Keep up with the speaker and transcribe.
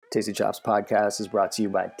Tasty Chops podcast is brought to you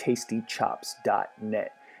by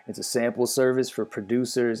tastychops.net. It's a sample service for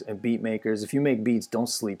producers and beat makers. If you make beats, don't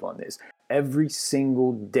sleep on this. Every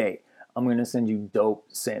single day, I'm going to send you dope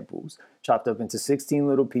samples, chopped up into 16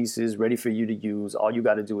 little pieces, ready for you to use. All you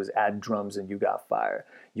got to do is add drums and you got fire.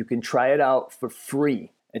 You can try it out for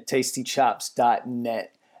free at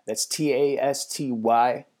tastychops.net. That's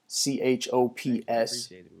tastychops.net.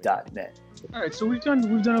 All right, so we've done a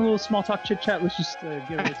little small talk chit chat. Let's just get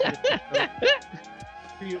into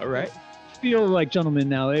it. All right. Feel like gentlemen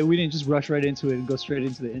now. We didn't just rush right into it and go straight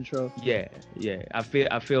into the intro. Yeah. I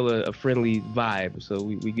feel a friendly vibe, so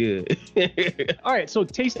we good. All right, so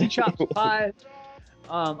Tasty Chops Pod.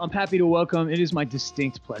 I'm happy to welcome. It is my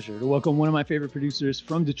distinct pleasure to welcome one of my favorite producers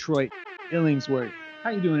from Detroit, Illingsworth. How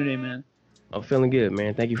you doing today, man? I'm feeling good,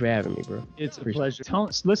 man. Thank you for having me, bro. It's a pleasure.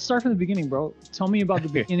 Let's start from the beginning, bro. Tell me about the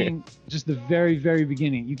beginning, just the very, very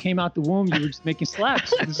beginning. You came out the womb, you were just making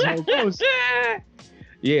slaps. This is how it goes.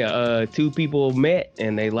 Yeah, two people met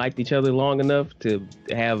and they liked each other long enough to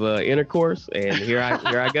have intercourse, and here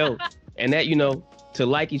I go. And that, to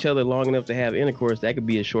like each other long enough to have intercourse, that could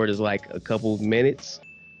be as short as like a couple minutes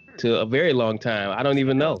to a very long time. I don't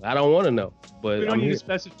even know. I don't want to know. But we don't need to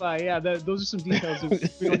specify. Yeah, those are some details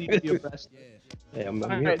that we don't need to be abreast. Yeah,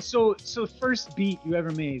 all right. So first beat you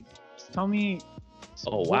ever made. Tell me.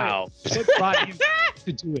 Oh wow. What brought you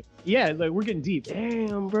to do it? Yeah, like we're getting deep.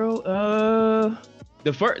 Damn, bro.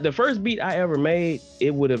 The first beat I ever made,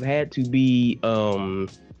 it would have had to be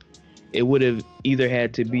it would have either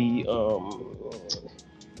had to be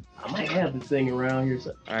I might have this thing around here.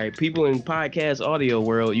 So, all right, people in podcast audio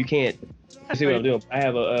world, you can't see what I'm doing. I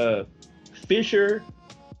have a Fisher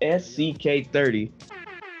SCK30,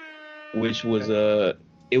 which was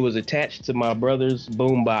it was attached to my brother's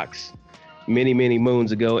boombox many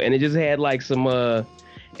moons ago, and it just had like some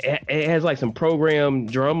it has like some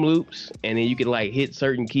programmed drum loops, and then you could like hit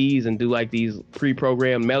certain keys and do like these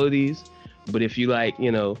pre-programmed melodies. But if you like,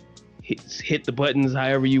 hit the buttons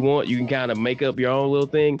however you want, you can kind of make up your own little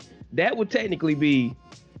thing. That would technically be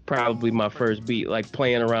probably my first beat, like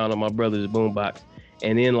playing around on my brother's boombox.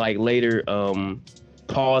 And then like later,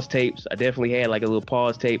 pause tapes. I definitely had like a little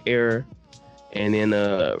pause tape era. And then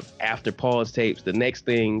after pause tapes, the next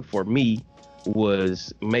thing for me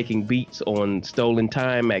was making beats on Stolen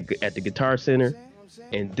Time at the Guitar Center.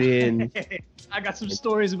 And then I got some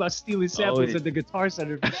stories about stealing samples at the Guitar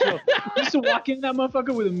Center for sure. I used to walk in that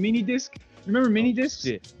motherfucker with a mini disc. Remember mini discs?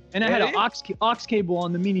 Shit. And I had an aux cable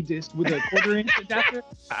on the mini disc with a 1/4-inch adapter.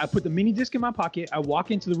 I put the mini disc in my pocket. I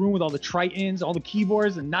walk into the room with all the Tritons, all the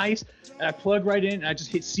keyboards, and nice. And I plug right in, and I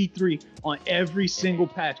just hit C3 on every single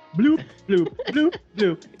patch. Bloop, bloop, bloop,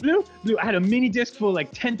 bloop, bloop, bloop. I had a mini disc full of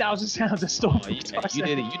like 10,000 sounds I stole from Guitar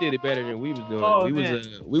Center. You did it better than we was doing. Oh, we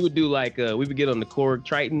would do like we would get on the Korg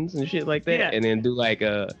Tritons and shit like that, and then do like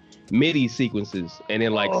MIDI sequences, and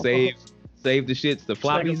then like save the shits, the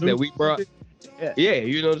floppies that we brought. Yeah,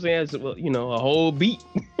 you know what I'm saying? So, a whole beat.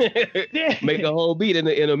 Make a whole beat in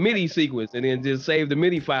a MIDI sequence, and then just save the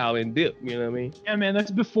MIDI file and dip. You know what I mean? Yeah, man, that's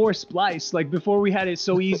before Splice. Like before we had it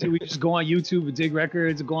so easy, we could just go on YouTube and dig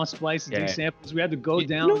records, and go on Splice and dig samples. We had to go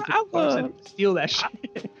down to steal that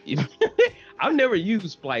shit. I've never used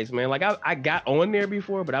Splice, man. Like I got on there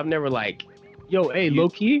before, but I've never like. Yo, hey, low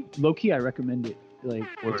key, I recommend it. Like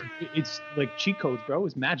it's like cheat codes, bro.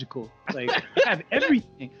 It's magical. Like you have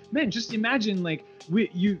everything, man. Just imagine like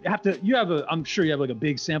I'm sure you have like a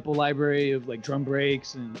big sample library of like drum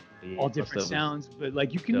breaks and all different sounds, but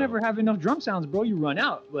like you can never have enough drum sounds, bro. You run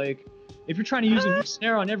out. Like if you're trying to use a new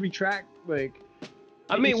snare on every track, like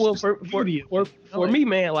I mean, well, for me,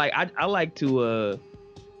 man, like I like to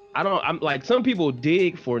I'm like some people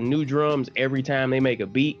dig for new drums every time they make a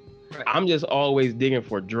beat. Right. I'm just always digging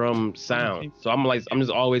for drum sounds. So I'm just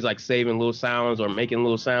always like saving little sounds or making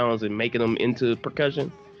little sounds and making them into percussion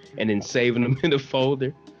and then saving them in a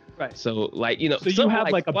folder. Right. So like, so you have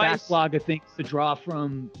like a backlog of things to draw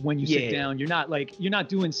from when you sit down. You're not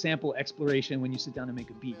doing sample exploration when you sit down to make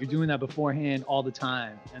a beat. You're doing that beforehand all the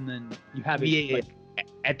time. And then you have it. Yeah. Like,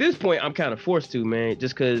 at this point, I'm kind of forced to, man,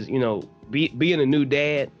 just because, being a new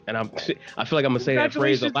dad, and I feel like I'm going to say that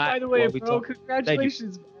phrase a lot. By the way, bro,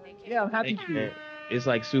 congratulations. Yeah, I'm happy for you. It's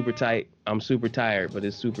like super tight. I'm super tired, but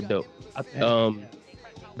it's super dope.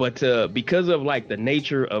 But because of like the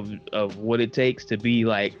nature of what it takes to be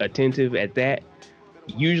like attentive at that,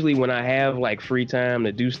 usually when I have like free time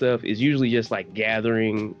to do stuff, it's usually just like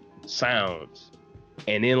gathering sounds.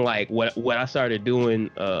 And then like what I started doing,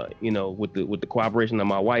 with the cooperation of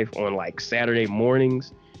my wife on like Saturday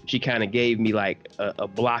mornings, she kind of gave me like a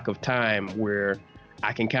block of time where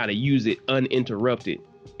I can kind of use it uninterrupted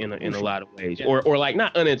in a lot of ways, or like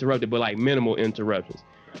not uninterrupted, but like minimal interruptions.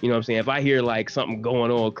 You know what I'm saying? If I hear like something going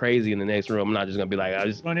on crazy in the next room, I'm not just gonna be like, I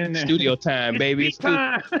just studio time, baby. It's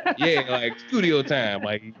time. yeah, like studio time.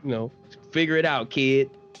 Like, you know, figure it out, kid.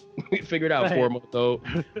 Figure it out, Right. Formoso.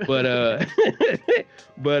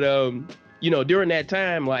 But you know, during that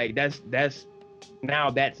time, like that's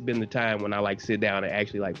been the time when I like sit down and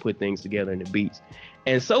actually like put things together in the beats.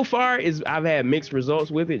 And so far I've had mixed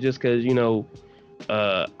results with it, just because, you know,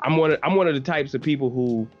 I'm one of the types of people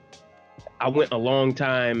who I went a long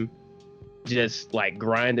time just like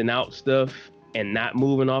grinding out stuff and not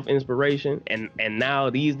moving off inspiration. And now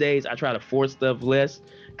these days I try to force stuff less,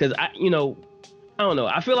 because I don't know.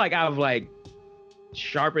 I feel like I've like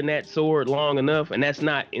sharpened that sword long enough, and that's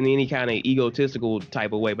not in any kind of egotistical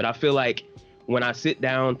type of way. But I feel like when I sit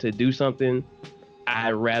down to do something,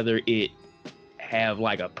 I'd rather it have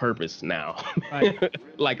like a purpose now, Right.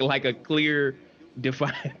 like a clear,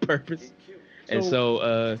 defined purpose. And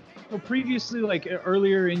so previously, like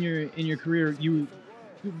earlier in your career,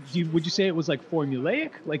 would you say it was like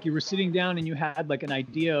formulaic? Like you were sitting down and you had like an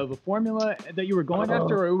idea of a formula that you were going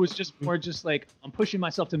after, or it was just more just like, I'm pushing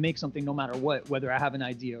myself to make something no matter what, whether I have an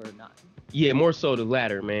idea or not? Yeah, more so the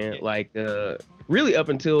latter, man. Like really up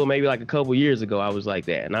until maybe like a couple years ago, I was like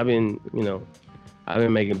that. And I've been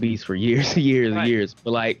making beats for years and years and years.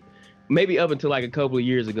 But like maybe up until like a couple of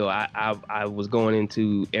years ago, I was going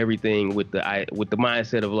into everything with the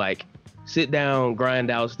mindset of like, sit down,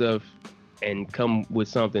 grind out stuff, and come with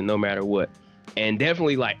something no matter what. And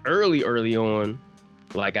definitely like early on,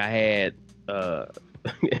 like I had I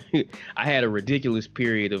had a ridiculous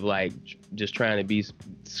period of like just trying to be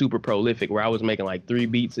super prolific, where I was making like 3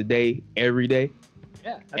 beats a day every day.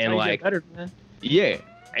 Yeah, that's and how you like get better, man. Yeah.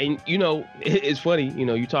 And you know, it's funny, you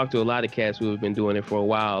know, you talk to a lot of cats who have been doing it for a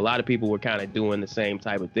while. A lot of people were kind of doing the same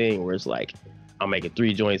type of thing, where it's like, I'm making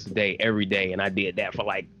 3 joints a day every day, and I did that for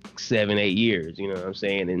like 7-8 years, you know what I'm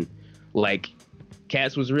saying? And like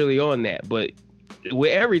cats was really on that. But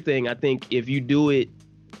with everything, I think if you do it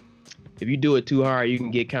too hard, you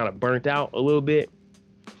can get kind of burnt out a little bit.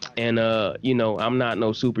 And you know, I'm not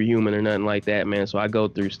no superhuman or nothing like that, man. So I go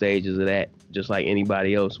through stages of that just like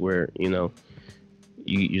anybody else, where, you know,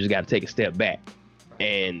 you just got to take a step back.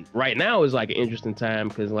 And right now is like an interesting time,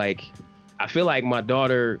 because like I feel like my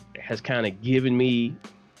daughter has kind of given me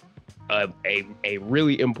a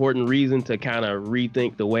really important reason to kind of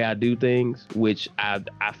rethink the way I do things, which I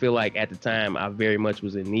feel like at the time I very much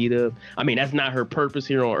was in need of. I mean, that's not her purpose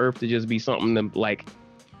here on earth to just be something to like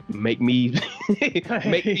make me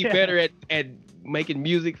better at making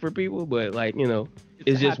music for people, but like, you know,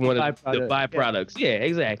 it's just one of the byproducts. Yeah,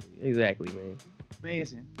 exactly, man.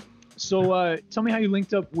 Amazing. So tell me how you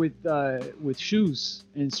linked up with Shoes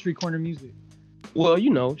and Street Corner Music. Well, you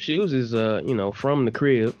know, Shoes is you know, from the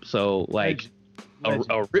crib, so like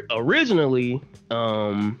originally,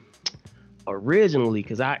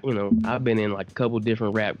 because I've been in like a couple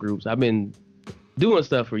different rap groups. I've been doing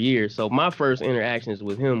stuff for years. So my first interactions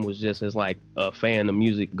with him was just as like a fan of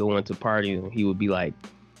music, going to parties, and he would be like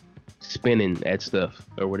spinning at stuff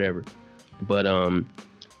or whatever. But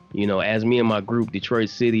you know, as me and my group, Detroit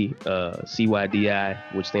City, CYDI,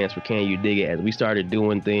 which stands for Can You Dig It, as we started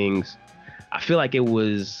doing things, I feel like it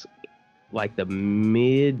was like the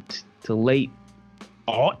mid to late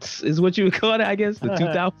aughts is what you would call it, I guess, the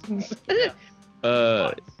 2000s.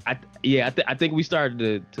 I think we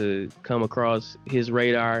started to come across his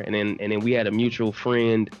radar, and then we had a mutual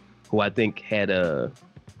friend who I think had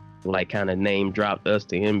like kind of name dropped us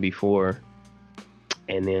to him before.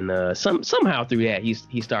 And then somehow through that,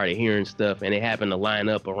 he started hearing stuff, and it happened to line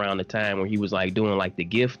up around the time where he was like doing like the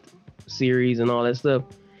Gift series and all that stuff.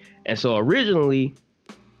 And so originally,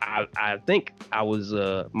 I think I was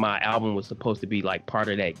my album was supposed to be like part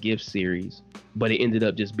of that Gift series, but it ended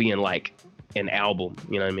up just being like an album.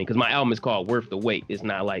 You know what I mean? Because my album is called Worth the Wait. It's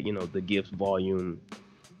not like, you know, the Gift volume,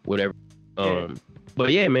 whatever.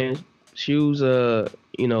 But yeah, man, Shoes,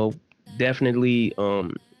 you know, definitely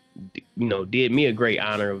you know, did me a great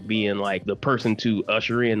honor of being like the person to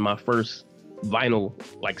usher in my first vinyl,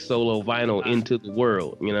 like solo vinyl, into the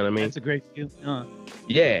world. You know what I mean? That's a great feeling.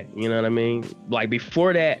 Yeah, you know what I mean? Like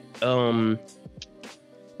before that,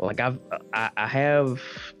 like I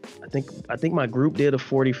think my group did a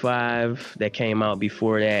 45 that came out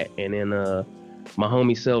before that, and then my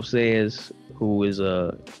homie Self Says, who is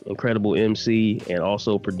a incredible MC and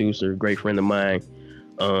also producer, great friend of mine.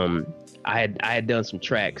 I had done some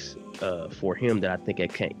tracks for him that I think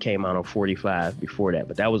it came out on 45 before that,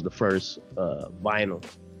 but that was the first vinyl.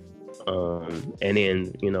 And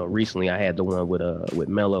then, you know, recently I had the one with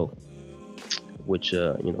Mello, which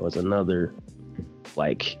you know, is another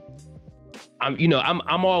like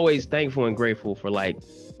I'm always thankful and grateful for like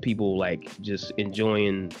people like just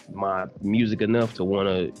enjoying my music enough to want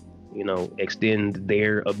to, you know, extend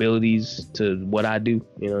their abilities to what I do.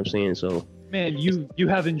 You know what I'm saying? So man, you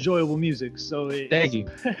have enjoyable music. So thank you.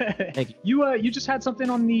 Thank you. You just had something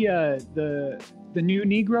on the new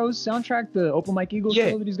Negroes soundtrack, the Open Mike Eagles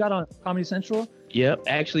show that he's got on Comedy Central. Yep,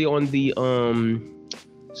 actually on the on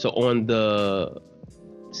the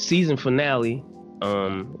season finale,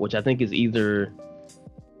 which I think is either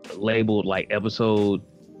labeled like episode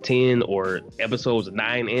 10 or episodes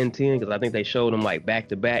 9 and 10, because I think they showed them like back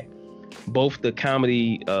to back. Both the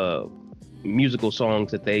comedy musical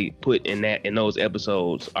songs that they put in those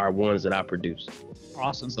episodes are ones that I produced.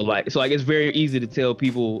 Awesome. So it's very easy to tell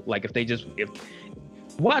people, like, if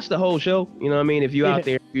watch the whole show, you know what I mean? If you out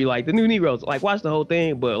there, you're like the new Negroes, like watch the whole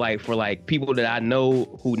thing. But like for like people that I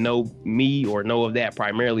know who know me or know of that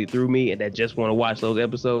primarily through me and that just want to watch those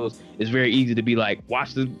episodes, it's very easy to be like,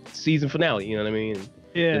 watch the season finale, you know what I mean?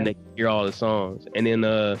 And they hear all the songs. And then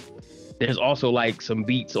there's also like some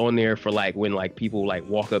beats on there for like when like people like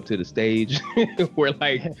walk up to the stage where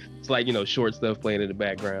like it's like, you know, short stuff playing in the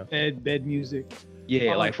background. Bed music.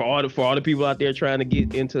 Yeah, like for all the people out there trying to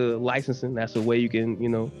get into licensing, that's a way you can, you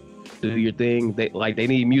know, do your thing. They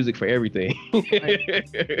need music for everything. Right.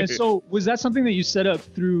 And so was that something that you set up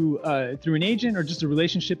through an agent or just a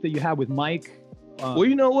relationship that you had with Mike? Well,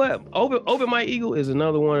 you know what? Open Mike Eagle is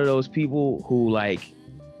another one of those people who like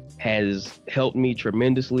has helped me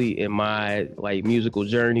tremendously in my like musical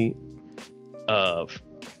journey.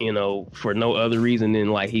 You know, for no other reason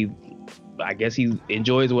than like I guess he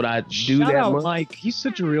enjoys what I do. Shout out Mike. He's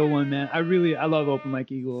such a real one, man. I love Open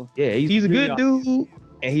Mike Eagle. Yeah, he's a good dude,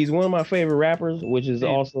 and he's one of my favorite rappers, which is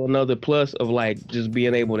also another plus of like just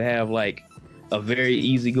being able to have like a very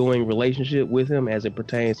easygoing relationship with him as it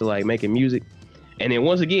pertains to like making music. And then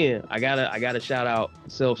once again, I gotta shout out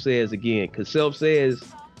Self Says again, because Self Says,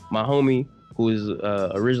 my homie who is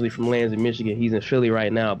originally from Lansing, Michigan, he's in Philly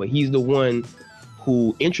right now, but he's the one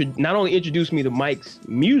who not only introduced me to Mike's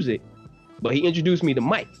music, but he introduced me to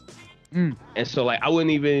Mike. And so like I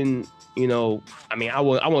wouldn't even, you know, I mean, I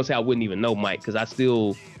won't say I wouldn't even know Mike, because I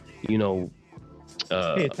still, you know,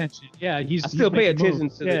 pay attention. Yeah, I still pay attention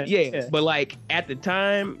to but like at the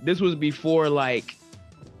time, this was before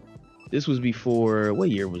what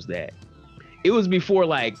year was that? It was before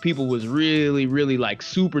like people was really, really like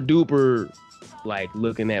super duper like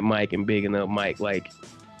looking at Mike and bigging up Mike. Like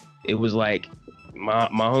it was like my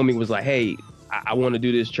homie was like, hey, I want to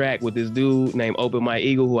do this track with this dude named Open Mike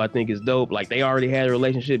Eagle, who I think is dope. Like they already had a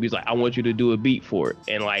relationship. He's like, I want you to do a beat for it.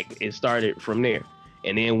 And like it started from there.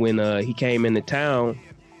 And then when he came into town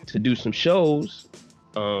to do some shows,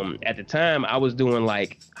 at the time I was doing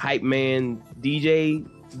like hype man DJ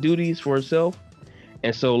duties for himself.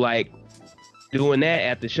 And so like doing that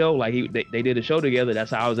at the show, like they did a show together.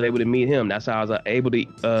 That's how I was able to meet him. That's how I was able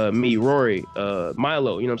to meet Rory,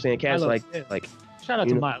 Milo, you know what I'm saying? Cats like shout out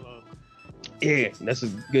to Milo. Yeah, that's a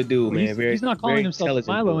good dude, man. He's not calling himself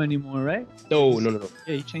Milo anymore, right? No. Yeah,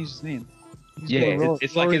 he changed his name.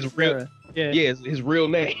 It's like his real. Yeah, it's his real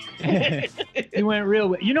name. He went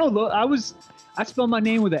real. You know, I spelled my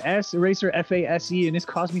name with an S, eraser, F-A-S-E, and it's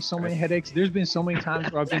caused me so many headaches. There's been so many times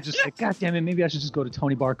where I've been just like, God damn it, maybe I should just go to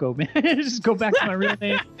Tony Barco, man. Just go back to my real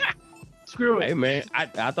name. Screw it. Hey, man,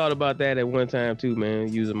 I thought about that at one time too,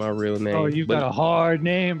 man, using my real name. Oh, you've got a hard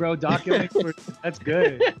name, bro. Doc, that's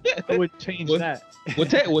good. I would change that.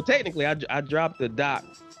 Well, technically, I dropped the Doc.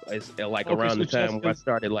 It's like around the time when I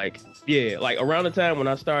started, around the time when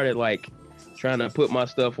I started like trying to put my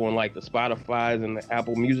stuff on like the Spotify's and the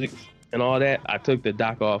Apple Music and all that. I took the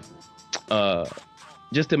Doc off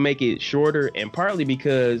just to make it shorter, and partly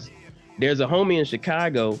because there's a homie in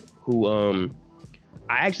Chicago who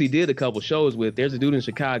I actually did a couple shows with. There's a dude in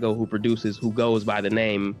Chicago who goes by the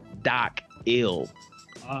name Doc Ill.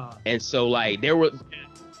 And so like there was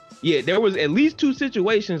at least 2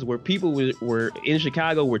 situations where people were in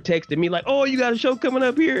Chicago were texting me like, oh, you got a show coming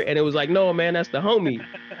up here? And it was like, no, man, that's the homie.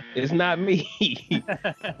 It's not me.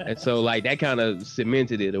 And so like that kind of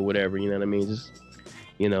cemented it or whatever, you know what I mean? Just,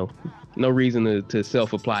 you know, no reason to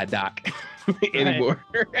self-apply Doc anymore.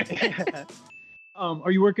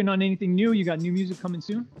 Are you working on anything new? You got new music coming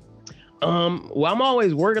soon? Well, I'm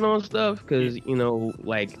always working on stuff because, you know,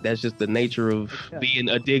 like that's just the nature of being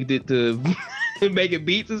addicted to making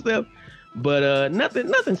beats and stuff. But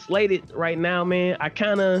nothing slated right now, man. I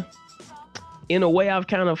kind of, in a way, I've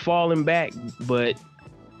kind of fallen back, but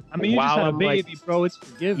I mean, you just while had a I'm baby, bro. It's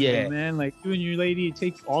forgiving, Yeah. man. Like you and your lady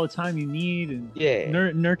take all the time you need and yeah.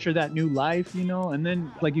 nurture that new life, you know. And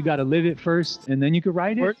then like you got to live it first, and then you could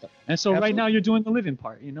write it. Work. And so right Absolutely. now you're doing the living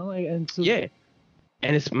part, you know. And so Yeah.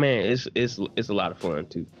 And it's a lot of fun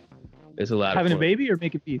too. It's a lot having of a fun. baby or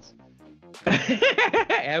making beats.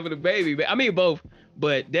 Having a baby. I mean both,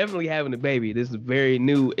 but definitely having a baby. This is a very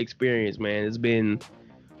new experience, man. It's been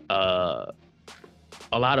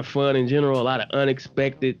a lot of fun in general, a lot of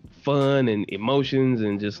unexpected fun and emotions,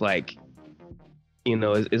 and just like, you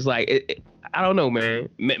know, it's like I don't know, man.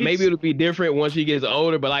 Maybe it'll be different once she gets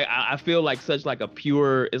older, but like I feel like such a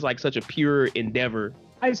pure endeavor.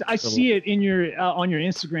 I see it in your on your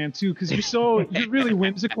Instagram too, because you're really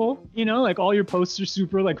whimsical, you know, like all your posts are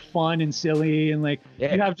super like fun and silly, and like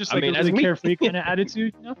Yeah. you have just I like mean, a that's really me. carefree kind of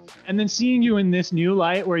attitude, you know. And then seeing you in this new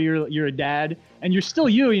light where you're a dad and you're still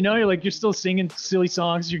you know, you're still singing silly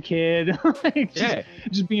songs to your kid, like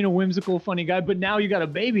just being a whimsical, funny guy. But now you got a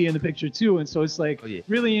baby in the picture too, and so it's like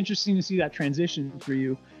really interesting to see that transition for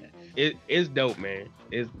you. It's dope, man.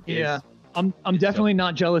 I'm definitely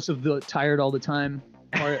not jealous of the tired all the time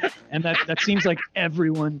part, and that seems like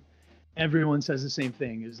everyone says the same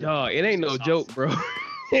thing. Is no, it ain't no joke, bro.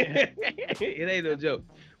 It ain't no joke.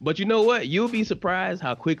 But you know what? You'll be surprised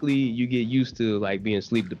how quickly you get used to like being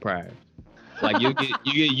sleep deprived. Like you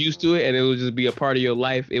get used to it, and it will just be a part of your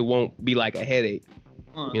life. It won't be like a headache.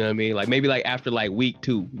 You know what I mean? Like maybe like after like week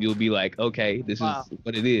 2, you'll be like, okay, this is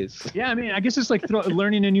what it is. Yeah, I mean, I guess it's like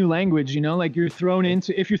learning a new language. You know, like if you're thrown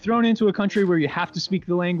into a country where you have to speak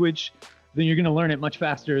the language, then you're gonna learn it much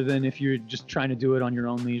faster than if you're just trying to do it on your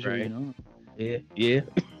own leisure. Right. You know? Yeah.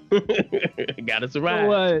 Gotta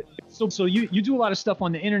survive. So you do a lot of stuff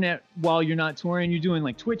on the internet while you're not touring. You're doing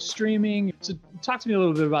like Twitch streaming. So talk to me a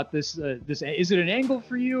little bit about this. Is it an angle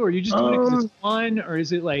for you, or are you just doing it because it's fun, or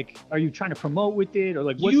is it like, are you trying to promote with it, or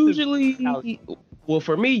like what's well,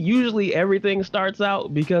 for me, usually everything starts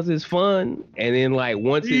out because it's fun, and then like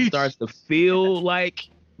once it starts to feel like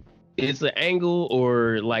it's an angle,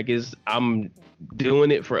 or like I'm doing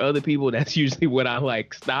it for other people, that's usually when I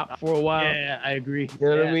like stop for a while. Yeah, I agree. You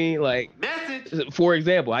know what I mean? Like, for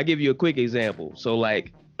example, I give you a quick example. So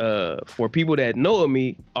like, for people that know of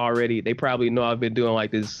me already, they probably know I've been doing like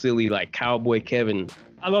this silly like Cowboy Kevin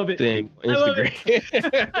I love it. thing on I love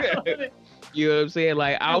Instagram. I love it. You know what I'm saying?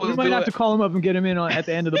 Like We might have to call him up and get him in at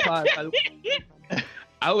the end of the pod. By the way.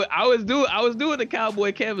 I was doing the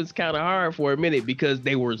Cowboy Kevin's kind of hard for a minute because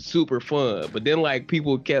they were super fun, but then like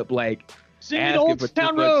people kept like singing Old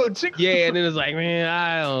Town Road. Yeah, and then it's like, man,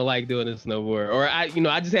 I don't like doing this no more, or I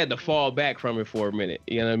just had to fall back from it for a minute.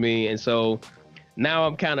 You know what I mean? And so now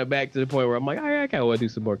I'm kind of back to the point where I'm like, I kind of want to do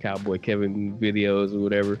some more Cowboy Kevin videos or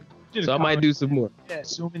whatever. So I might do some more. Yeah,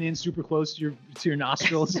 zooming in super close to your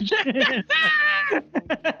nostrils.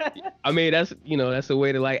 I mean, that's a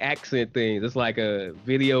way to like accent things. It's like a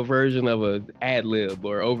video version of a ad lib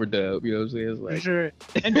or overdub. You know what I'm saying? It's like, sure.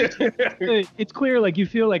 And it's clear, like you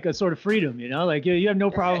feel like a sort of freedom. You know, like you have no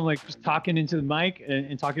problem like just talking into the mic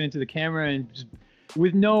and talking into the camera and just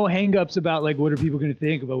with no hangups about like what are people going to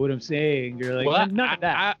think about what I'm saying. You're like, well, none of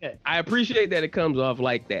that. I appreciate that it comes off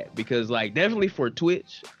like that, because like definitely for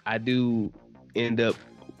Twitch, I do end up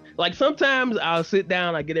like sometimes I'll sit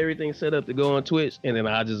down, I get everything set up to go on Twitch, and then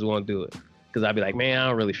I just won't do it because I'll be like, man, I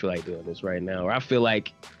don't really feel like doing this right now, or I feel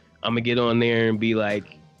like I'm gonna get on there and be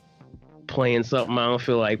like playing something I don't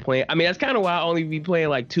feel like playing. I mean, that's kind of why I only be playing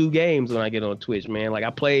like 2 games when I get on Twitch, man. Like I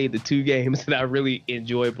played the 2 games that I really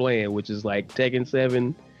enjoy playing, which is like Tekken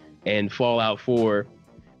 7 and Fallout 4.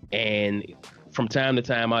 And from time to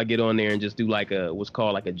time, I'll get on there and just do like what's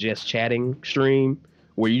called like a just chatting stream,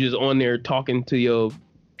 where you just on there talking to your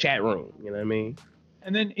chat room. You know what I mean?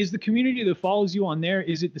 And then is the community that follows you on there,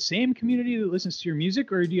 is it the same community that listens to your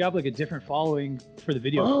music, or do you have like a different following for the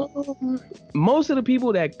video? Most of the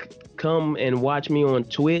people that come and watch me on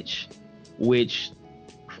Twitch, which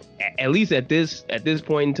at least at this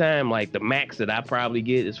point in time, like the max that I probably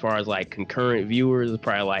get as far as like concurrent viewers is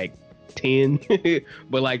probably like 10.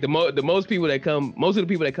 But like most of the people that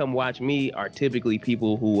come watch me are typically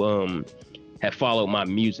people who have followed my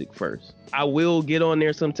music first. I will get on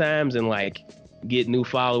there sometimes and like get new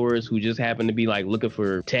followers who just happen to be like looking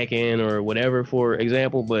for Tekken or whatever, for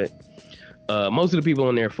example. But most of the people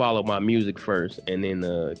on there followed my music first, and then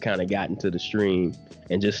kind of got into the stream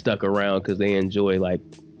and just stuck around because they enjoy like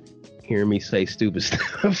hearing me say stupid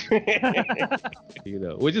stuff. You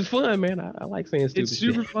know, which is fun, man. I like saying stupid shit.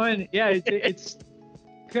 It's super fun. Yeah, it's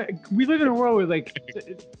we live in a world where like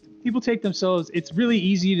people take themselves. It's really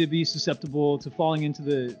easy to be susceptible to falling into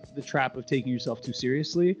the trap of taking yourself too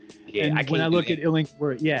seriously. Yeah, and when I look at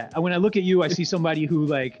Illingworth, when I look at you, I see somebody who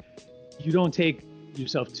like you don't take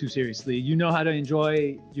yourself too seriously. You know how to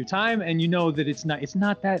enjoy your time, and you know that it's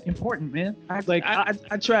not that important, man. I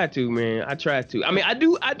try to, man. I try to. I mean, I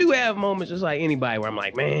do have moments just like anybody where I'm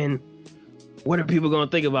like, man, what are people gonna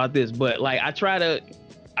think about this? But like, I try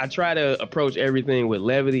to approach everything with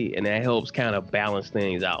levity, and that helps kind of balance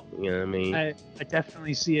things out. You know what I mean? I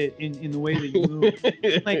definitely see it in the way that you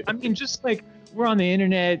move. Like, I mean, just like we're on the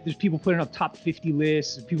internet, there's people putting up top 50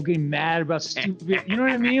 lists, people getting mad about stupid, you know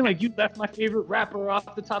what I mean? Like, you left my favorite rapper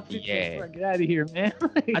off the top 50. Yeah. Get out of here, man.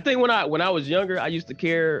 Like, I think when I was younger, I used to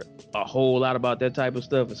care a whole lot about that type of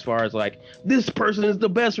stuff, as far as like, this person is the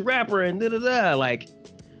best rapper and da-da-da. Like,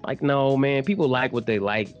 no, man, people like what they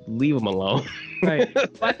like. Leave them alone. Right.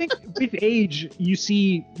 But I think with age, you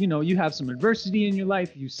see, you have some adversity in your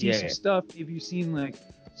life. You see some stuff. Maybe you've seen like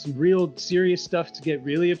some real serious stuff to get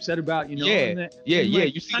really upset about, Yeah.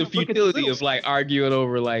 You see the futility of like arguing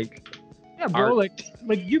over like. Yeah, bro. Like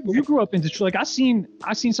you grew up in Detroit. Like I seen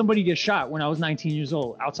somebody get shot when I was 19 years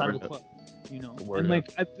old outside of a club. And like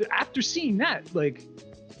after seeing that, like.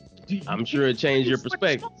 I'm sure it changed your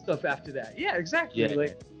perspective. Stuff after that. Yeah, exactly. Yeah.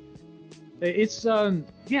 Like it's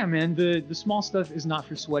man, the small stuff is not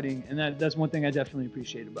for sweating, and that's one thing I definitely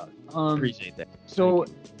appreciate about it. Appreciate that. So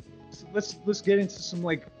let's get into some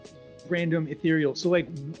like random ethereal. So like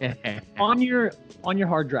on your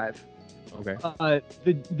hard drive. Okay.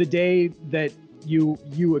 The day that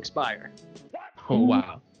you expire. Oh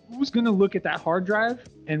wow. Who's gonna look at that hard drive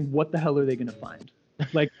and what the hell are they gonna find?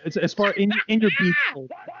 Like as far in your beat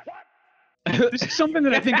folder. This is something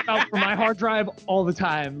that I think about for my hard drive all the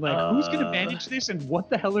time. Like, who's gonna manage this, and what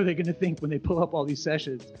the hell are they gonna think when they pull up all these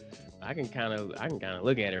sessions? I can kind of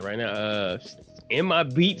look at it right now. In my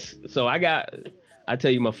beats, so I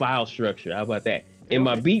tell you my file structure. How about that? In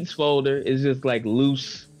my beats folder is just like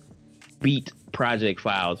loose beat project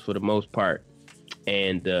files for the most part,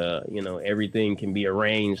 and everything can be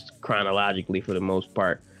arranged chronologically for the most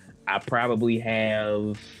part. I probably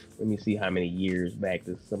have. Let me see how many years back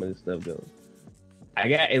some of this stuff goes. I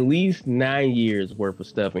got at least 9 years worth of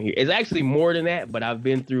stuff in here. It's actually more than that, but I've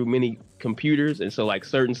been through many computers, and so like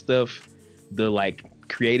certain stuff, the like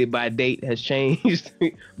created by date has changed.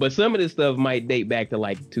 But some of this stuff might date back to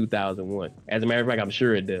like 2001. As a matter of fact, I'm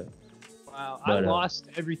sure it does. Wow, I lost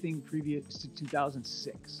everything previous to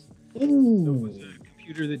 2006. Ooh. There was a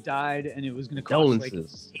computer that died, and it was going to cost like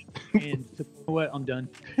and you know what? I'm done.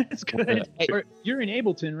 It's good. Hey, you're in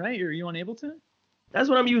Ableton, right? Are you on Ableton? That's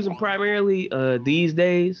what I'm using primarily these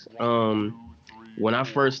days. When I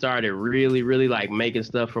first started really, really like making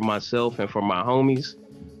stuff for myself and for my homies,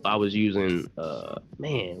 I was using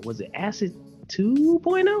was it Acid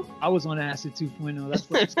 2.0? I was on Acid 2.0. That's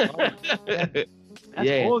what it's called.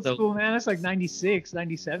 That's old school, man. That's like 96,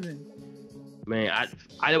 97. Man,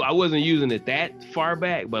 I wasn't using it that far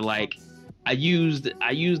back, but like I used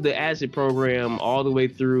the Acid program all the way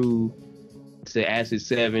through to Acid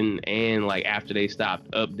 7, and like after they stopped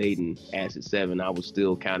updating Acid 7, I was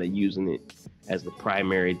still kind of using it as the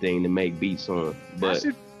primary thing to make beats on. But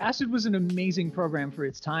Acid was an amazing program for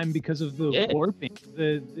its time because of the warping.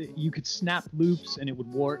 You could snap loops and it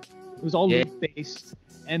would warp. It was all loop based,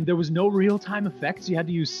 and there was no real-time effects. You had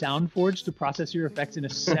to use SoundForge to process your effects in a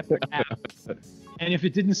separate app. And if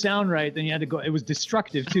it didn't sound right, then you had to go. It was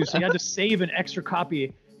destructive too, so you had to save an extra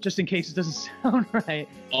copy just in case it doesn't sound right.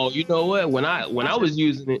 Oh, you know what? When I was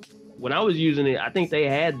using it, I think they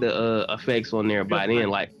had the effects on there by then,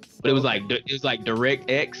 like, but it was like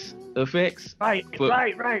DirectX effects. Right.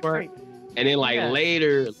 And then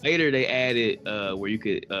later they added where you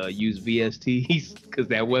could use VSTs because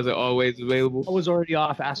that wasn't always available. I was already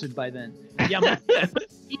off Acid by then. Yeah,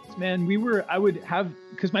 man, I would have,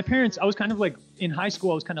 because my parents, I was kind of like in high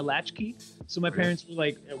school, I was kind of latchkey. So my parents were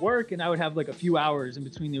like at work, and I would have like a few hours in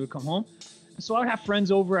between they would come home. So I would have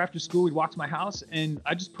friends over after school. We'd walk to my house, and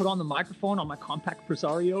I just put on the microphone on my compact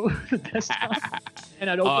Presario desktop, and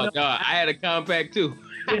I'd open up. Oh, no, I had a compact too.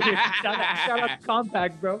 shout out to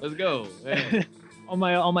compact, bro. Let's go. on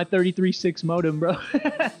my 33.6 modem, bro.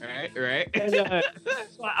 Right. And,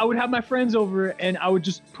 so I would have my friends over, and I would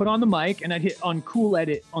just put on the mic, and I'd hit on Cool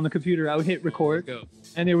Edit on the computer. I would hit record. Let's go.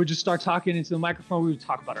 And they would just start talking into the microphone. We would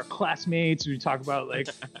talk about our classmates. We would talk about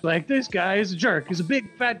like this guy is a jerk. He's a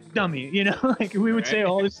big fat dummy. Like we would say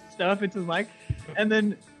all this stuff into the mic, and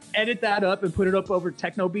then edit that up and put it up over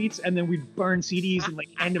techno beats, and then we'd burn CDs and like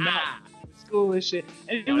hand them out. school and shit.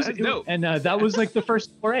 And it was dope. And that was like the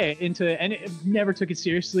first foray into, and it never took it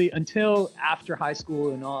seriously until after high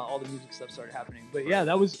school and all the music stuff started happening. But yeah,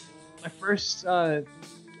 that was my first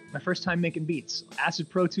time making beats. Acid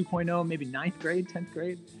Pro 2.0, maybe 9th grade, 10th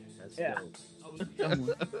grade. That's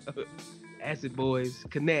dope. Acid Boys,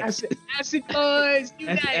 connect. Acid Boys,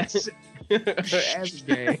 unite. Acid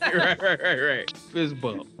gang. Right. Fist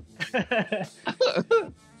bump.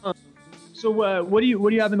 So what do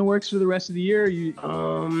you have in the works for the rest of the year?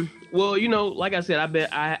 Well, like I said,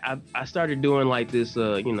 I started doing like this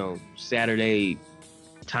Saturday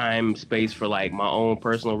time space for like my own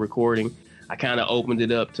personal recording. I kind of opened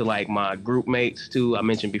it up to like my group mates too. I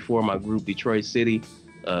mentioned before my group Detroit City,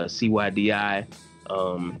 CYDI,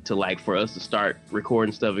 to like for us to start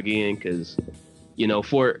recording stuff again, because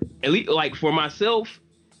for at least like for myself,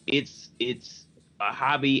 it's a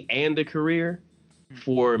hobby and a career.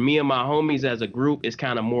 For me and my homies as a group, it's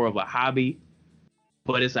kind of more of a hobby,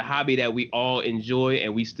 but it's a hobby that we all enjoy,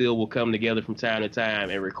 and we still will come together from time to time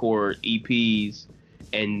and record EPs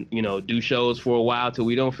and, do shows for a while till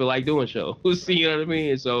we don't feel like doing shows. You know what I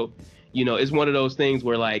mean? And so, it's one of those things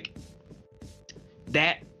where like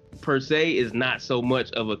that per se is not so much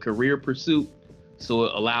of a career pursuit. So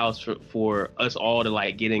it allows for us all to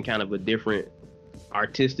like get in kind of a different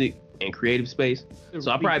artistic and creative space. So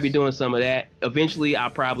I'll probably be doing some of that. Eventually I'll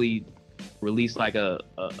probably release like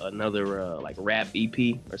another like rap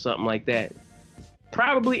EP or something like that.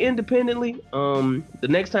 Probably independently. The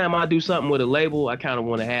next time I do something with a label, I kind of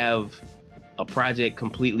want to have a project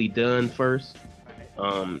completely done first.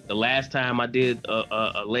 The last time I did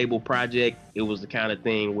a label project, it was the kind of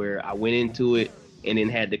thing where I went into it and then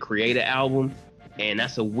had to create an album. And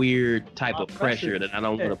that's a weird type of pressure that I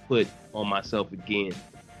don't want to put on myself again.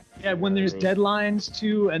 Yeah, when there's deadlines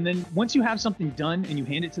too, and then once you have something done and you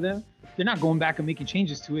hand it to them, they're not going back and making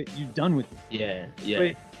changes to it. You're done with it. Yeah.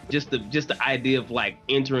 But just the idea of like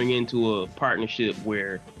entering into a partnership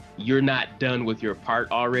where you're not done with your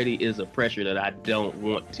part already is a pressure that I don't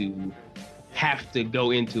want to have to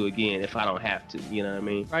go into again if I don't have to. You know what I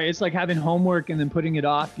mean? Right. It's like having homework and then putting it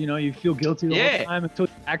off. You feel guilty the whole time until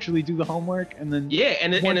you actually do the homework, and then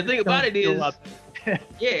and the thing about it is.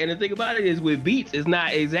 And the thing about it is with beats, it's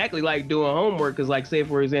not exactly like doing homework. Because like, say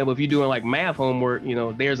for example, if you're doing like math homework,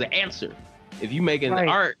 there's an answer. If you making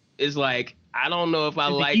art, it's like, I don't know if I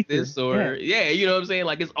like this or you know what I'm saying?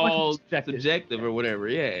 Like it's all subjective or whatever.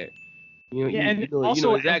 Yeah.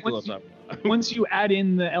 Also, exactly what I'm talking about. Once you add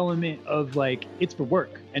in the element of like, it's for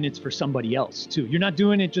work and it's for somebody else too. You're not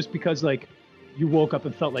doing it just because like you woke up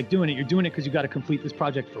and felt like doing it. You're doing it because you got to complete this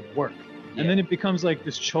project for work. And then it becomes like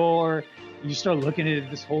this chore. You start looking at it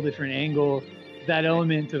this whole different angle. That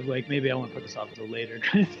element of like, maybe I want to put this off until later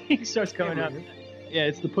kind of thing starts coming up. Yeah,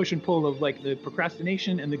 it's the push and pull of like the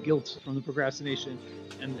procrastination and the guilt from the procrastination,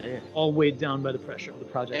 and all weighed down by the pressure of the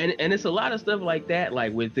project. And it's a lot of stuff like that,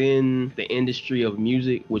 like within the industry of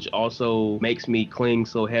music, which also makes me cling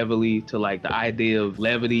so heavily to like the idea of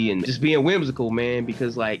levity and just being whimsical, man,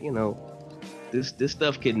 because like, this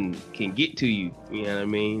stuff can get to you, you know what I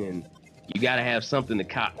mean? And you got to have something to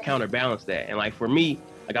counterbalance that. And like for me,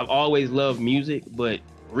 like I've always loved music, but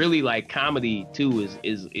really like comedy too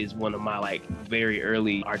is one of my like very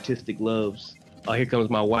early artistic loves. Oh, here comes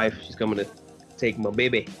my wife. She's coming to take my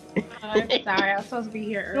baby. I'm sorry, I was supposed to be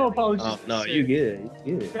here early. No apologies. Oh, no, you good.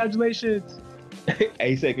 You good. Congratulations.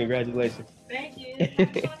 He said congratulations. Thank you.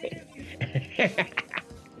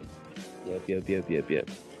 Yep.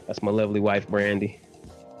 That's my lovely wife, Brandy.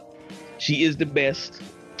 She is the best.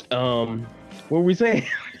 What were we saying?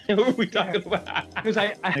 What were we talking about? Because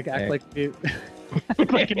I act like it,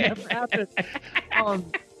 like it never happened.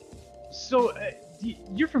 So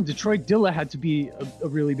you're from Detroit. Dilla had to be a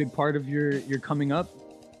really big part of your coming up.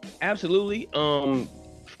 Absolutely.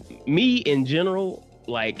 Me in general,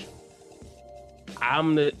 like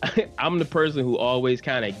I'm the person who always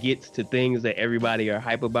kind of gets to things that everybody are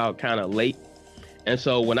hype about kind of late. And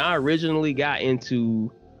so when I originally got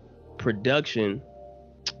into production,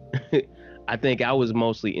 I think I was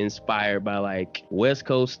mostly inspired by like West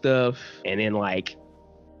Coast stuff, and then like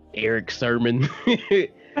Eric Sermon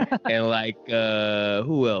and like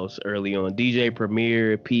who else early on? DJ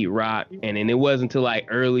Premier, Pete Rock. And then it wasn't until like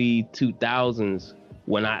early 2000s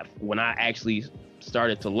when I actually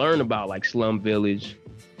started to learn about like Slum Village,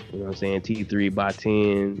 you know what I'm saying, T3 by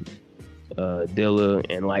 10, Dilla,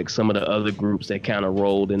 and like some of the other groups that kind of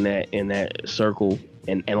rolled in that circle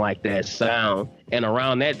and like that sound. And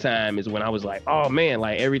around that time is when I was like, oh man,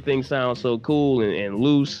 like everything sounds so cool and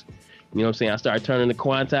loose. You know what I'm saying? I started turning the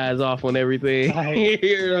quantize off on everything.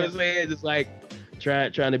 You know what I'm saying? Just like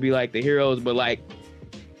trying to be like the heroes. But like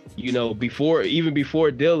you know, even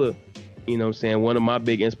before Dilla, you know what I'm saying, one of my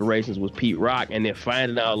big inspirations was Pete Rock, and then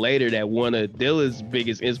finding out later that one of Dilla's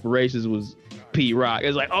biggest inspirations was Pete Rock.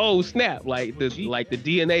 It's like, oh snap, like the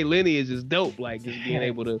DNA lineage is dope, like just being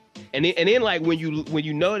able to, and then like when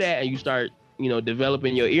you know that and you start, you know,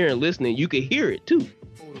 developing your ear and listening, you can hear it too.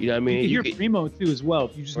 You know what I mean? You hear Primo too as well.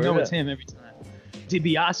 You just know it's him every time.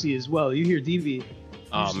 DiBiase as well. You hear DB.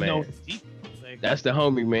 Oh man, that's the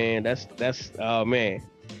homie, man. That's oh man,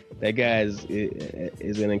 that guy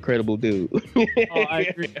is an incredible dude. Oh, I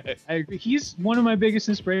agree. He's one of my biggest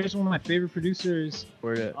inspirations. One of my favorite producers.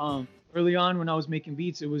 Early on when I was making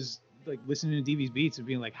beats, it was like listening to DB's beats and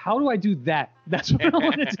being like, how do I do that? That's what I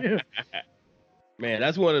want to do. Man,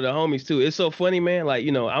 that's one of the homies too. It's so funny, man. Like,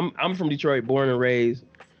 you know, I'm from Detroit, born and raised.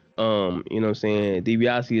 You know what I'm saying?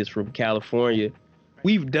 DiBiase is from California.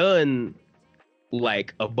 We've done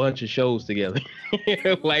like a bunch of shows together.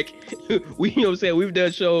 Like you know what I'm saying? We've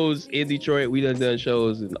done shows in Detroit. We done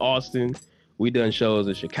shows in Austin. We done shows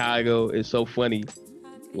in Chicago. It's so funny.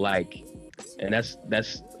 Like, and that's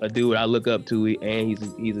a dude I look up to, and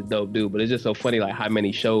he's a dope dude. But it's just so funny, like how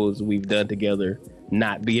many shows we've done together,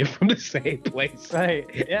 not being from the same place. Right.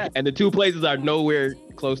 Yeah. And the two places are nowhere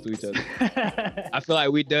close to each other. I feel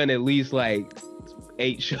like we've done at least like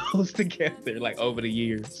 8 shows together, like over the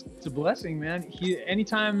years. It's a blessing, man.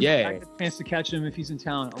 Anytime I get a chance to catch him, if he's in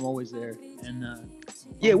town, I'm always there. And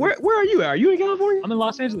yeah, where are you? Are you in California? I'm in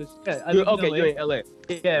Los Angeles. Yeah, you're in LA.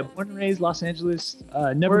 Yeah, born and raised Los Angeles.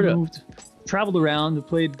 Never moved. Traveled around,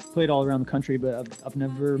 played all around the country, but I've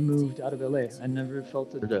never moved out of LA. I never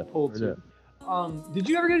felt it pulled to. Did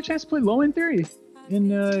you ever get a chance to play Low End Theory in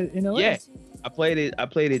LA? Yeah, I played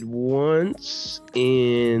it once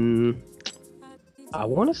in, I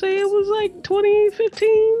want to say it was like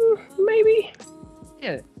 2015, maybe.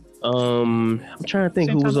 Yeah. I'm trying to think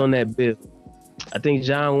who was on that bill. I think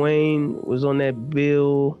John Wayne was on that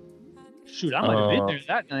bill. Shoot, I might have been there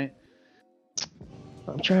that night.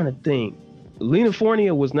 I'm trying to think. Lena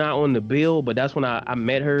Fornia was not on the bill, but that's when I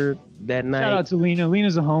met her that night. Shout out to Lena.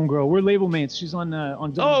 Lena's a homegirl. We're label mates. She's on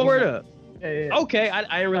Oh, word up. Yeah. Okay,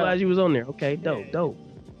 I didn't realize you was on there. Okay, dope.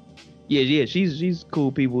 Yeah. She's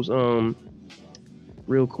cool peoples.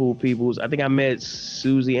 Real cool peoples. I think I met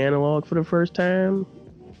Susie Analog for the first time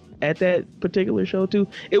at that particular show too.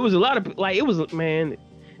 It was a lot of man.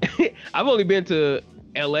 I've only been to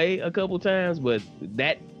LA a couple times, but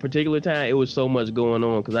that particular time it was so much going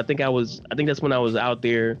on because I think that's when I was out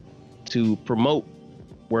there to promote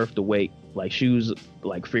Worth the Wait. Like Shoes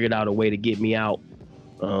like figured out a way to get me out.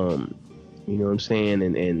 You know what I'm saying?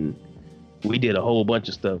 And we did a whole bunch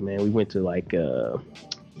of stuff, man. We went to like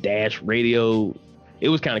Dash Radio. It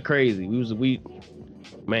was kind of crazy.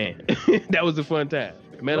 Man, that was a fun time.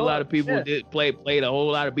 Met a lot of people. Yeah. Played a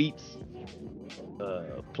whole lot of beats.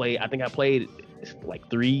 I think I played like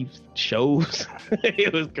 3 shows.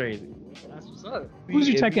 It was crazy. That's what's up. Who's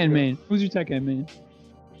your Tekken main?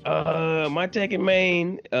 My Tekken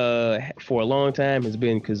main for a long time has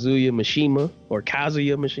been Kazuya Mishima, or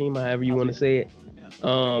Kazuya Mishima, however you want to say it.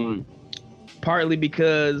 Partly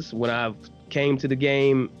because when I came to the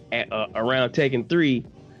game around Tekken 3,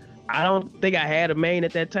 I don't think I had a main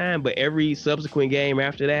at that time, but every subsequent game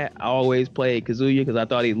after that, I always played Kazuya because I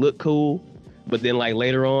thought he looked cool. But then like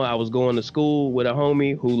later on, I was going to school with a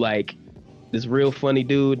homie who like this real funny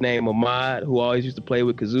dude named Ahmad who always used to play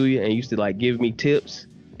with Kazuya and used to like give me tips.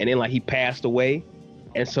 And then like he passed away.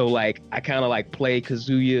 And so like I kind of like played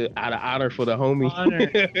Kazuya out of honor for the homie.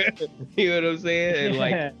 You know what I'm saying? And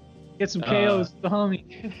like get some KOs the homie.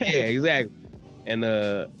 Yeah, exactly. And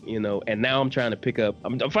you know, and now I'm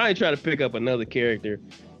finally trying to pick up another character,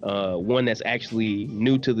 one that's actually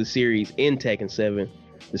new to the series in Tekken 7.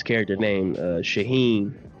 This character named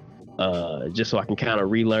Shaheen, just so I can kind of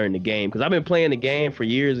relearn the game because I've been playing the game for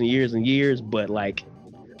years and years and years, but like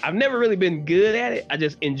I've never really been good at it. I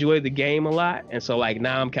just enjoy the game a lot, and so like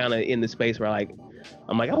now I'm kind of in the space where I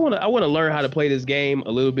want to learn how to play this game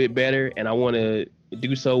a little bit better, and I want to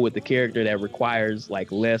do so with the character that requires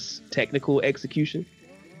like less technical execution.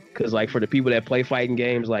 Because like for the people that play fighting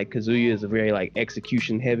games, like Kazuya is a very like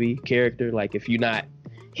execution heavy character. Like if you're not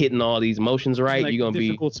hitting all these motions right, like you're gonna be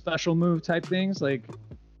difficult special move type things, like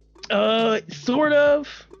sort of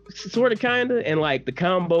kind of, and like the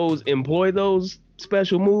combos employ those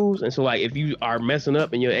special moves, and so like if you are messing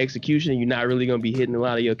up in your execution, you're not really gonna be hitting a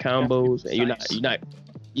lot of your combos, and you're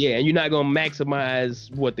not gonna maximize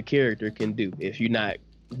what the character can do if you're not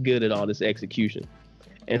good at all this execution.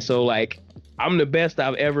 And so like I'm the best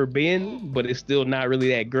I've ever been, but it's still not really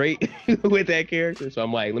that great with that character. So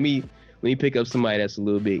I'm like, let me pick up somebody that's a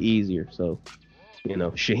little bit easier. So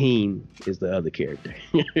Shaheen is the other character.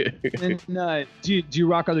 And do you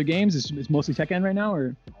rock other games? It's mostly Tekken right now,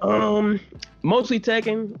 or? Mostly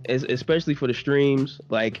Tekken, especially for the streams.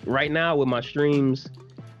 Like right now with my streams,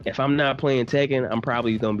 if I'm not playing Tekken, I'm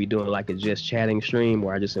probably gonna be doing like a just chatting stream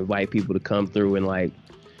where I just invite people to come through and like,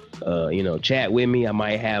 chat with me. I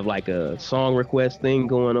might have like a song request thing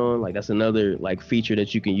going on. Like that's another like feature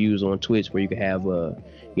that you can use on Twitch where you can have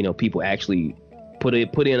people actually put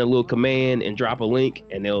in a little command and drop a link,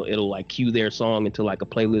 and it'll like cue their song into like a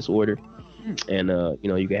playlist order. And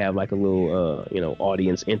you can have like a little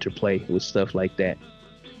audience interplay with stuff like that,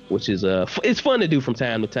 which is it's fun to do from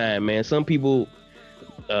time to time, man. Some people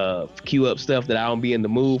queue up stuff that I don't be in the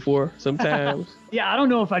mood for sometimes. Yeah, I don't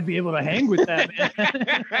know if I'd be able to hang with that,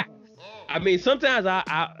 man. I mean, sometimes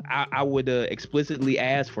I would explicitly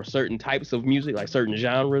ask for certain types of music, like certain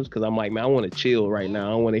genres, because I'm like, man, I want to chill right now. I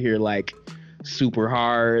don't want to hear like super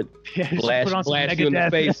hard blast you in the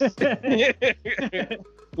face.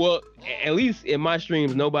 Well, at least in my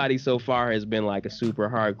streams, nobody so far has been like a super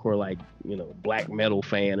hardcore, like, black metal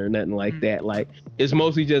fan or nothing like that. Like, it's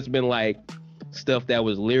mostly just been like stuff that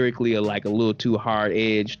was lyrically like a little too hard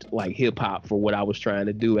edged, like hip hop for what I was trying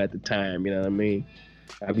to do at the time. You know what I mean?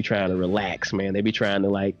 I be trying to relax, man. They be trying to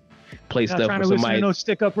like play stuff trying with to somebody. Listen to no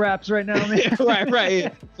stick up raps right now, man.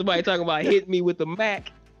 right. Somebody talking about hit me with the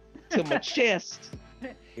Mac to my chest.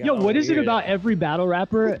 Yo, what is it about every battle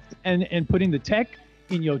rapper and putting the tech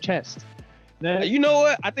in your chest? You know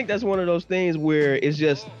what? I think that's one of those things where it's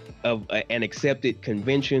just an accepted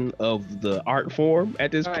convention of the art form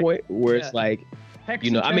at this point, where it's like, Hex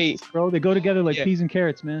bro, they go together like peas and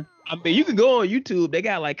carrots, man. I mean, you can go on YouTube. They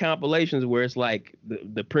got like compilations where it's like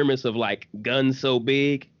the premise of like guns so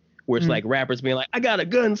big, where it's like rappers being like, I got a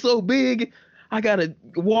gun so big, I gotta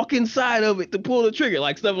walk inside of it to pull the trigger,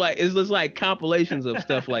 like stuff like, it's just like compilations of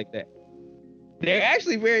stuff like that. They're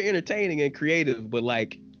actually very entertaining and creative, but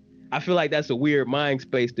like, I feel like that's a weird mind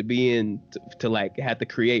space to be in, to like have to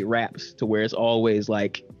create raps to where it's always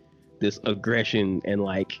like this aggression and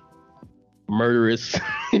like murderous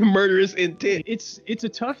intent. It's a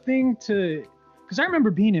tough thing to, because I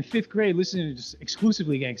remember being in 5th grade listening to just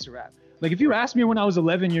exclusively gangster rap. Like if you asked me when I was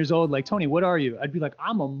 11 years old, like, Tony, what are you? I'd be like,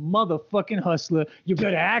 I'm a motherfucking hustler. You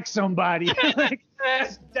better ask somebody. Like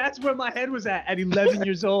that's where my head was at 11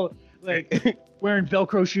 years old. Like wearing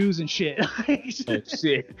Velcro shoes and shit. Oh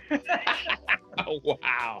shit. Oh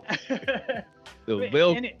wow. The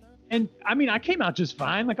Velcro. And I mean, I came out just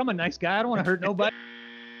fine. Like I'm a nice guy. I don't want to hurt nobody.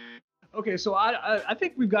 Okay, so I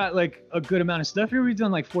think we've got like a good amount of stuff here. We've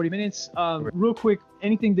done like 40 minutes. Real quick,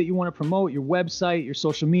 anything that you want to promote, your website, your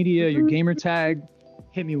social media, your gamer tag,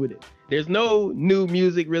 hit me with it. There's no new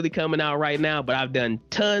music really coming out right now, but I've done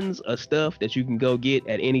tons of stuff that you can go get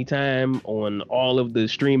at any time on all of the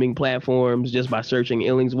streaming platforms just by searching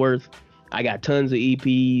Illingsworth. I got tons of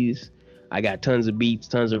EPs. I got tons of beats,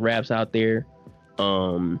 tons of raps out there. You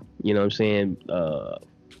know what I'm saying?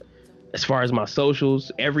 As far as my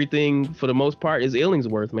socials, everything for the most part is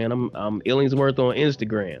Illingsworth, man. I'm Illingsworth on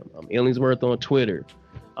Instagram. I'm Illingsworth on Twitter.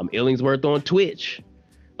 I'm Illingsworth on Twitch.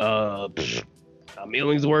 I'm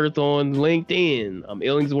Illingsworth on LinkedIn. I'm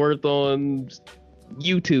Illingsworth on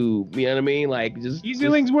YouTube. You know what I mean? Like he's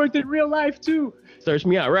Illingsworth in real life too. Search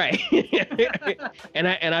me out, right?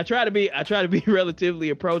 and I try to be relatively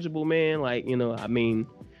approachable, man. Like, I mean,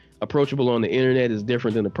 approachable on the internet is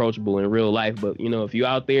different than approachable in real life. But if you're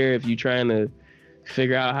out there, if you're trying to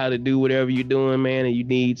figure out how to do whatever you're doing, man, and you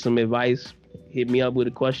need some advice, hit me up with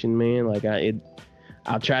a question, man. Like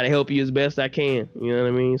I'll try to help you as best I can. You know what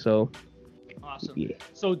I mean? So awesome. Yeah.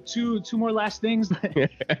 So two more last things.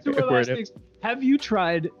 Two more last things. Have you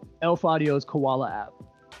tried Elf Audio's Koala app?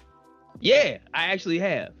 Yeah, I actually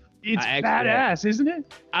have. It's badass, isn't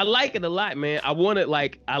it? I like it a lot, man. I want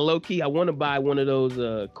to buy one of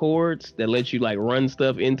those cords that lets you like run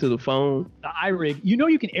stuff into the phone. The iRig.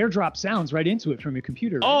 You can airdrop sounds right into it from your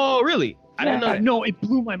computer. Right? Oh, really? I didn't know that. No, it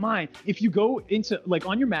blew my mind. If you go into, like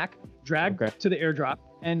on your Mac, drag to the airdrop,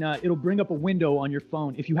 and it'll bring up a window on your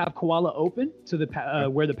phone. If you have Koala open to the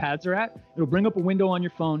where the pads are at, it'll bring up a window on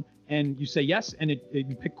your phone, and you say yes, and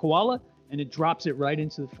you pick Koala, and it drops it right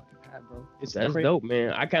into the fucking pad, bro. That's crazy. Dope,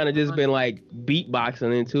 man. I kind of just been like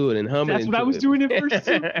beatboxing into it and humming. That's what I was doing at first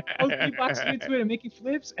too. I was beatboxing into it and making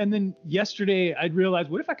flips, and then yesterday I realized,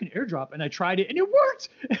 what if I can airdrop? And I tried it, and it worked.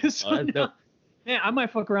 So man, I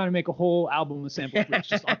might fuck around and make a whole album of sample flips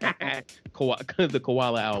just on my phone. The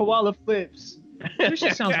Koala album. Koala flips. This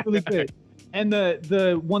shit sounds really good. And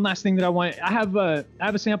the one last thing that I have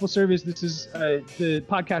a sample service. This is the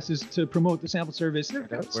podcast is to promote the sample service.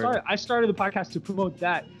 I started the podcast to promote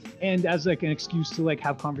that, and as like an excuse to like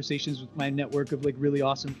have conversations with my network of like really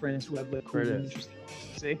awesome friends who have like cool and interesting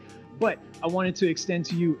things to say. But I wanted to extend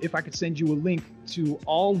to you if I could send you a link to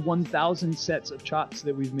all 1,000 sets of chops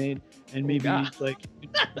that we've made, and maybe like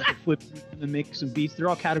flip and make some beats. They're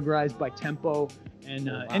all categorized by tempo. And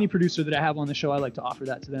any producer that I have on the show, I like to offer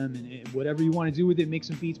that to them. And whatever you want to do with it, make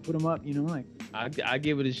some beats, put them up. You know, like I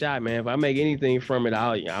give it a shot, man. If I make anything from it,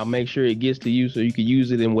 I'll make sure it gets to you so you can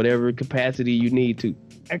use it in whatever capacity you need to.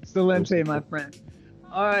 Excelente, my friend.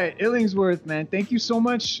 All right, Illingsworth, man. Thank you so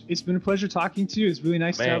much. It's been a pleasure talking to you. It's really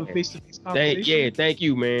nice to have a face-to-face conversation. Thank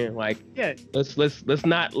you, man. Like, let's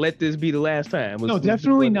not let this be the last time. No,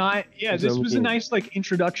 definitely not. Yeah, this was a nice like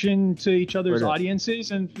introduction to each other's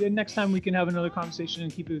audiences, and next time we can have another conversation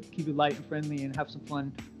and keep it light and friendly and have some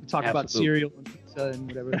fun. We talk about cereal and pizza and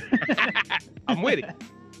whatever. I'm with it.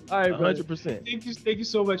 All right, 100%. Thank you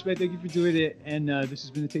so much, man. Thank you for doing it. And this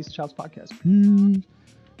has been the Taste of Chops podcast.